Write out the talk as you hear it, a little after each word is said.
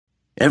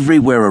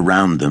Everywhere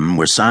around them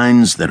were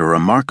signs that a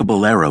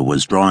remarkable era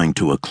was drawing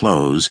to a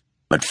close,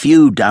 but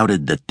few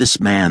doubted that this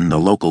man the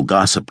local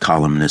gossip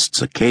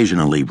columnists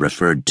occasionally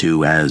referred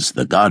to as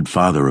the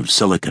Godfather of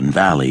Silicon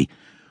Valley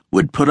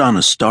would put on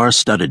a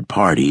star-studded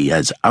party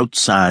as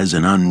outsize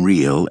and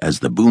unreal as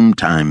the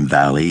Boomtime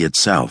Valley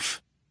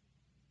itself.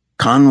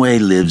 Conway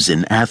lives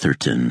in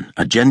Atherton,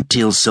 a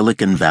genteel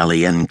Silicon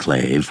Valley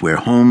enclave where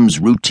homes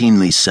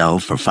routinely sell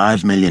for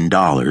 $5 million,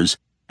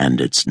 and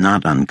it's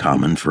not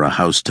uncommon for a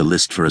house to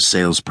list for a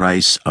sales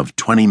price of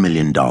 $20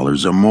 million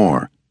or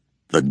more.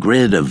 The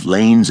grid of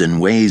lanes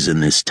and ways in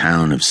this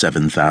town of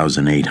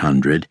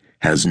 7,800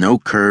 has no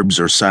curbs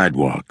or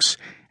sidewalks,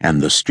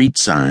 and the street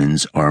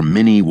signs are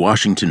mini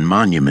Washington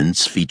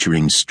monuments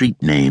featuring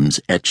street names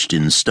etched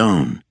in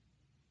stone.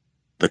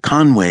 The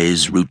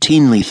Conways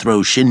routinely throw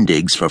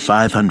shindigs for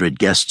 500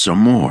 guests or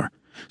more,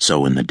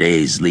 so in the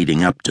days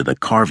leading up to the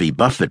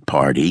Carvey-Buffett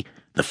party,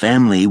 the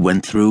family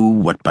went through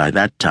what by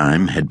that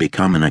time had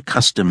become an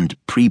accustomed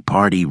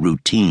pre-party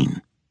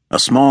routine. A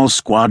small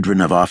squadron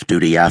of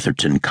off-duty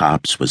Atherton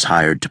cops was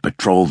hired to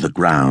patrol the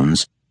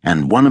grounds,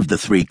 and one of the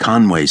three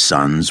Conway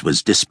sons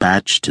was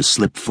dispatched to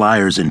slip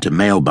flyers into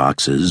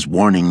mailboxes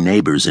warning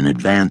neighbors in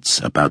advance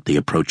about the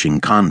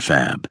approaching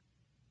confab.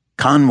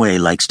 Conway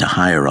likes to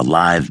hire a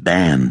live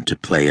band to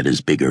play at his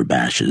bigger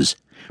bashes,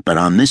 but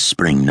on this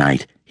spring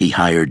night he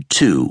hired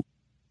two,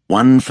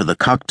 one for the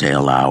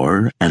cocktail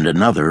hour and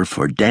another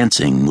for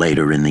dancing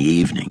later in the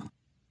evening.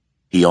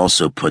 He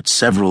also put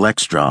several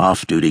extra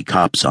off-duty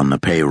cops on the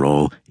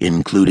payroll,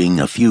 including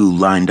a few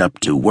lined up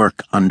to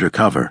work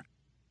undercover.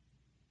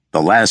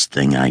 The last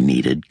thing I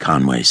needed,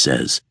 Conway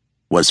says,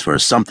 was for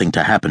something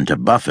to happen to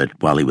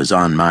Buffett while he was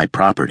on my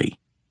property.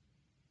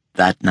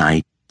 That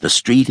night, the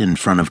street in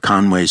front of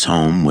Conway's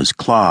home was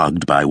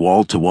clogged by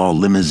wall-to-wall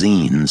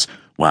limousines,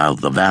 while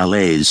the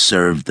valets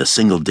served the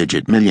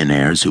single-digit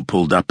millionaires who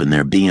pulled up in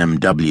their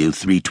BMW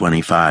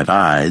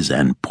 325i's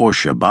and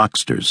Porsche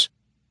Boxsters.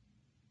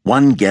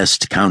 One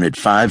guest counted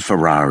 5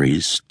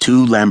 Ferraris,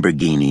 2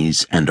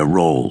 Lamborghinis, and a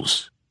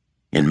Rolls.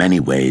 In many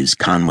ways,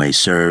 Conway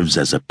serves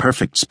as a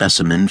perfect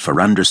specimen for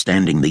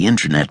understanding the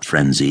internet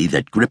frenzy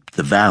that gripped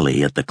the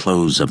valley at the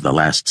close of the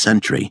last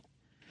century.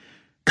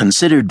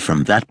 Considered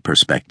from that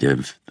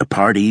perspective, the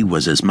party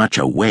was as much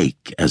a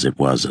wake as it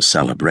was a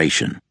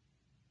celebration.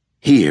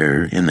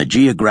 Here, in the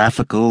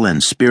geographical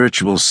and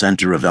spiritual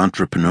center of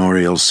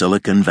entrepreneurial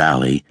Silicon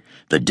Valley,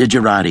 the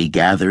digerati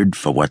gathered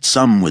for what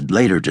some would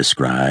later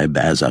describe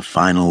as a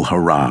final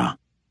hurrah.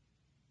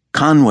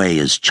 Conway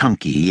is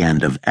chunky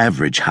and of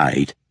average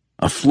height,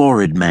 a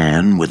florid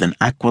man with an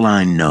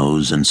aquiline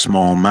nose and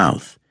small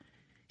mouth.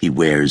 He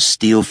wears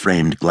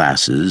steel-framed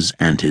glasses,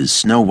 and his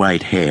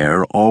snow-white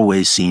hair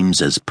always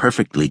seems as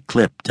perfectly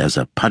clipped as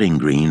a putting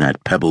green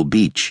at Pebble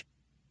Beach.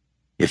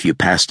 If you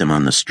passed him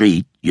on the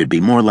street, you'd be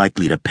more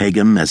likely to peg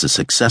him as a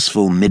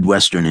successful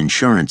Midwestern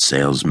insurance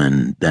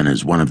salesman than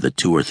as one of the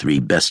 2 or 3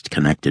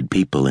 best-connected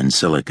people in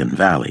Silicon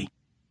Valley.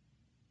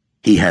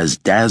 He has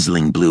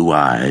dazzling blue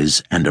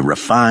eyes and a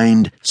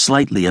refined,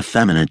 slightly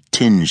effeminate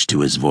tinge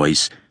to his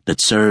voice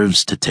that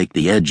serves to take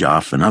the edge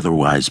off an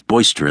otherwise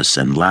boisterous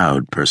and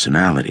loud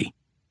personality.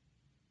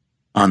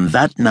 On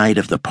that night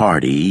of the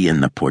party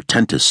in the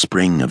portentous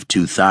spring of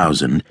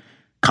 2000,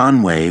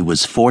 Conway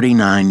was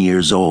 49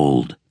 years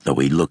old, though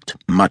he looked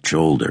much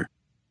older.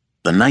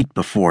 The night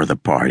before the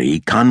party,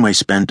 Conway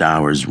spent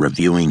hours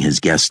reviewing his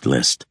guest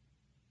list.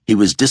 He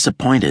was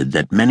disappointed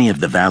that many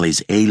of the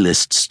Valley's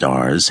A-list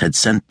stars had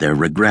sent their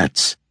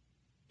regrets.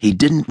 He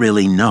didn't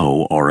really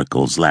know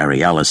Oracle's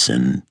Larry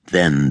Ellison,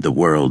 then the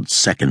world's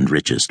second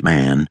richest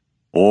man,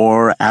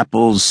 or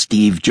Apple's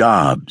Steve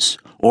Jobs,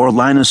 or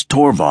Linus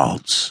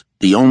Torvalds,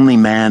 the only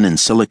man in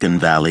Silicon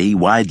Valley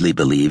widely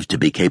believed to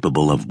be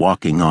capable of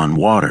walking on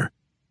water.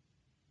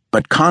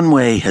 But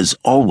Conway has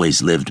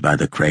always lived by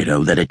the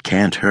credo that it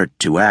can't hurt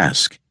to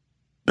ask.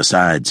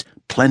 Besides,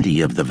 plenty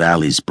of the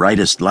Valley's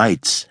brightest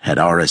lights had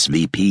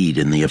RSVP'd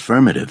in the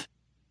affirmative.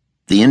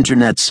 The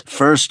Internet's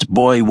first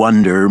boy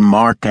wonder,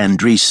 Mark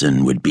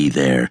Andreessen, would be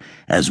there,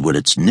 as would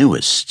its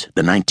newest,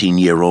 the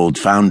 19-year-old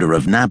founder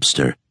of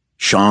Napster,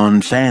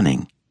 Sean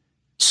Fanning.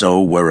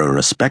 So were a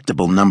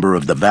respectable number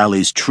of the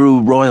Valley's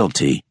true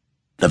royalty,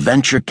 the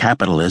venture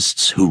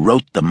capitalists who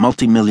wrote the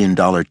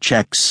multi-million-dollar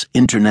checks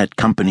Internet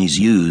companies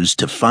used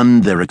to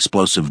fund their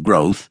explosive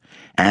growth,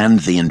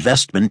 and the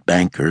investment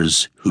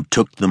bankers who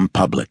took them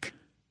public.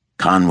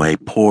 Conway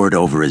pored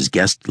over his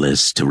guest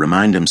list to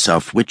remind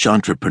himself which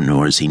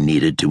entrepreneurs he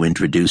needed to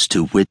introduce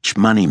to which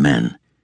money men.